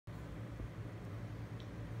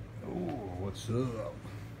What's up?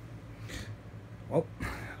 Well,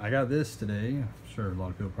 I got this today. I'm sure a lot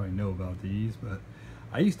of people probably know about these, but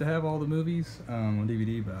I used to have all the movies on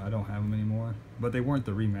DVD, but I don't have them anymore. But they weren't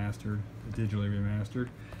the remastered, the digitally remastered.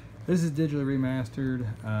 This is digitally remastered.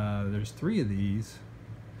 There's 3 of these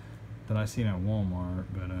that I seen at Walmart,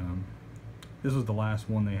 but this was the last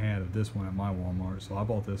one they had of this one at my Walmart, so I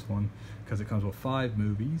bought this one because it comes with 5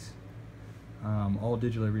 movies, all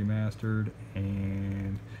digitally remastered,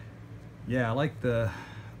 and yeah, I like the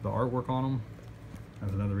artwork on them.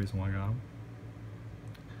 That's another reason why I got them.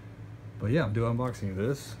 But yeah, I'm doing unboxing of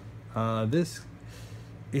this. This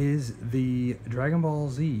is the Dragon Ball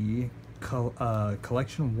Z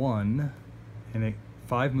Collection 1 in a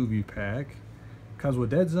 5 movie pack. Comes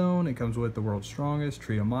with Dead Zone, it comes with The World's Strongest,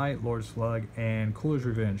 Tree of Might, Lord Slug, and Cooler's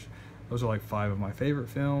Revenge. Those are like 5 of my favorite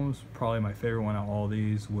films. Probably my favorite one out of all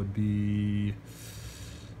these would be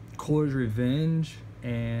Cooler's Revenge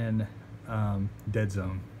and Dead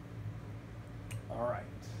Zone. Alright.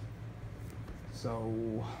 So,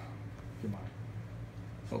 get my,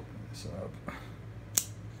 open this up. Use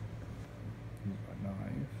my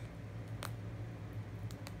knife.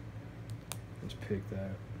 Let's pick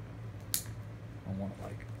that. I want to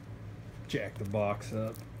like jack the box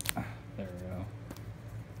up. There we go.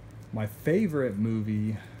 My favorite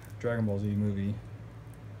movie, Dragon Ball Z movie,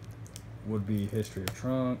 would be History of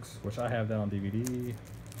Trunks, which I have that on DVD,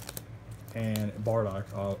 and Bardock,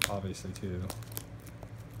 obviously, too.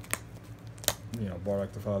 You know,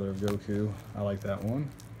 Bardock, the father of Goku. I like that one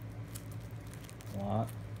a lot.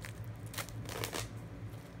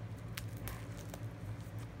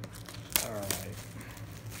 Alright.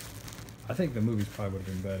 I think the movies probably would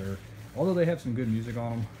have been better. Although they have some good music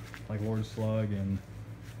on them, like Lord Slug and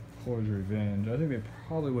Cooler's Revenge. I think they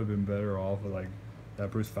probably would have been better off with like that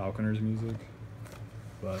Bruce Falconer's music.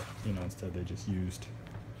 But, you know, instead they just used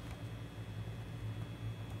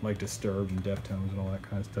like Disturbed and Deftones and all that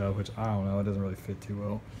kind of stuff, which I don't know, it doesn't really fit too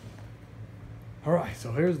well. Alright,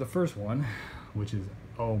 so here's the first one, which is,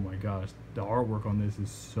 oh my gosh, the artwork on this is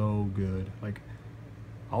so good. Like,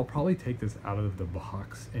 I'll probably take this out of the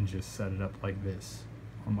box and just set it up like this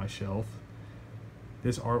on my shelf.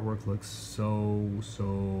 This artwork looks so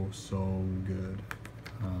good.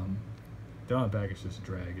 Down the back it's just a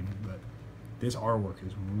dragon, but this artwork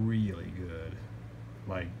is really good.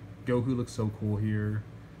 Like, Goku looks so cool here.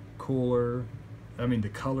 Cooler. I mean, the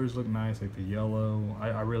colors look nice, like the yellow.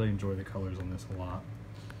 I really enjoy the colors on this a lot.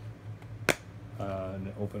 And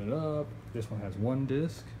then open it up. This one has 1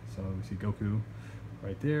 disc, so we see Goku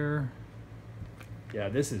right there. Yeah,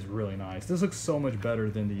 this is really nice. This looks so much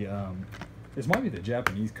better than the this might be the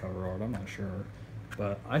Japanese cover art, I'm not sure,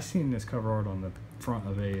 but I seen this cover art on the front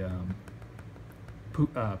of a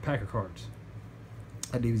pack of cards,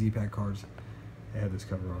 a DBZ pack of cards. It had this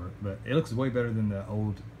cover art, but it looks way better than the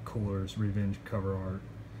old Cooler's Revenge cover art.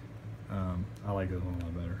 I like this one a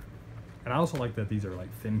lot better, and I also like that these are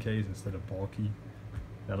like thin case instead of bulky.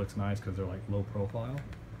 That looks nice because they're like low profile.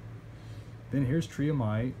 Then here's Tree of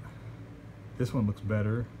Might. This one looks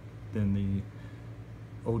better than the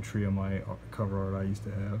old Tree of Might cover art I used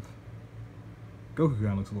to have. Goku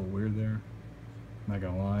kind of looks a little weird there, not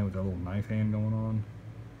gonna lie, with that little knife hand going on.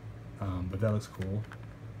 But that looks cool.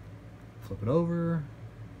 Flip it over.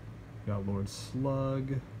 Got Lord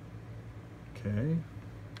Slug. Okay,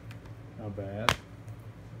 not bad.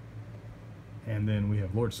 And then we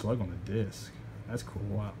have Lord Slug on the disc. That's cool.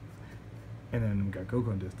 Wow. And then we got Goku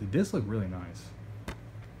on disc. The discs look really nice.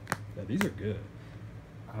 Yeah, these are good.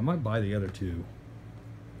 I might buy the other 2,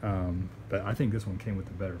 but I think this one came with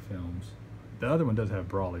the better films. The other one does have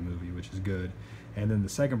Brawly movie, which is good, and then the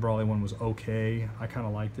second Brawly one was okay. I kind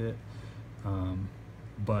of liked it,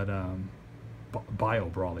 but Bio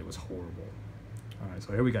Brawly was horrible. All right,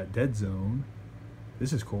 so here we got Dead Zone.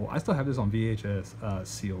 This is cool. I still have this on VHS,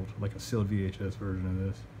 sealed, like a sealed VHS version of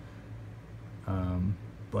this.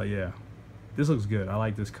 But yeah, this looks good. I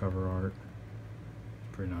like this cover art.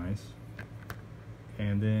 It's pretty nice.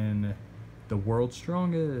 And then The World's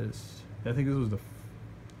Strongest. I think this was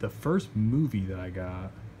the first movie that I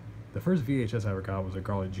got. The first VHS I ever got was a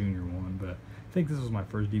Garlic Jr. one, but I think this was my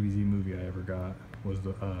first DBZ movie I ever got, was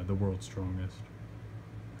the World's Strongest.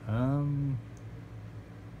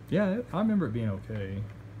 Yeah, I remember it being okay.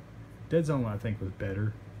 Dead Zone, I think, was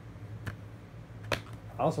better.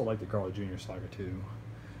 I also like the Garlic Jr. saga too.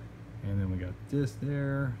 And then we got this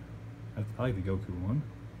there. I like the Goku one.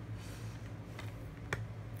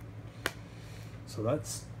 So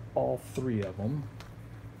that's all 3 of them.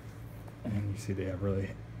 And you see they have really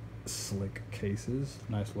slick cases.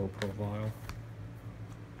 Nice low profile.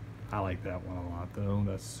 I like that one a lot though.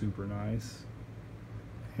 That's super nice.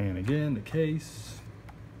 And again, the case.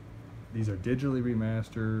 These are digitally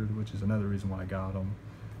remastered, which is another reason why I got them.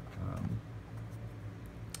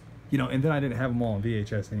 You know, and then I didn't have them all on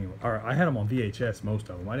VHS anyway. Or I had them on VHS, most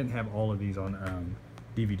of them. I didn't have all of these on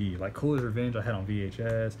DVD. Like Coolers Revenge, I had on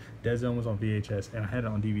VHS. Dead Zone was on VHS, and I had it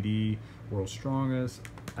on DVD. World's Strongest,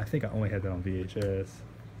 I think I only had that on VHS.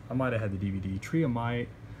 I might have had the DVD. Tree of Might,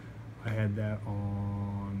 I had that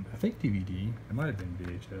on, I think DVD. It might have been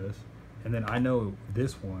VHS. And then I know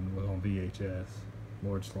this one was on VHS.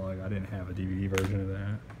 Lord Slug, I didn't have a DVD version of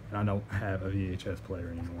that. And I don't have a VHS player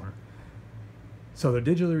anymore. So they're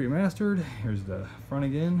digitally remastered. Here's the front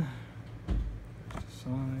again. Here's the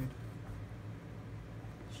side.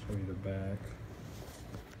 Show you the back.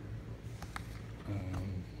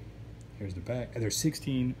 Here's the back. They're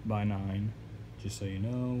 16 by 9, just so you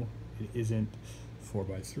know. It isn't 4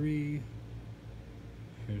 by 3.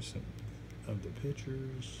 Here's some of the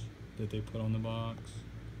pictures that they put on the box.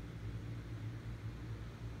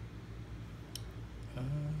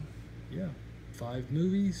 Yeah, 5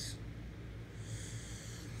 movies.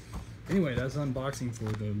 Anyway, that's unboxing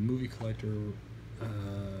for the Movie Collector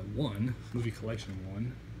 1, Movie Collection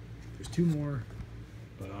 1. There's 2 more,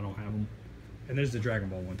 but I don't have them. And there's the Dragon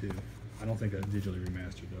Ball one too. I don't think that's digitally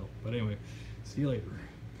remastered though. But anyway, see you later.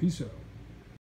 Peace out.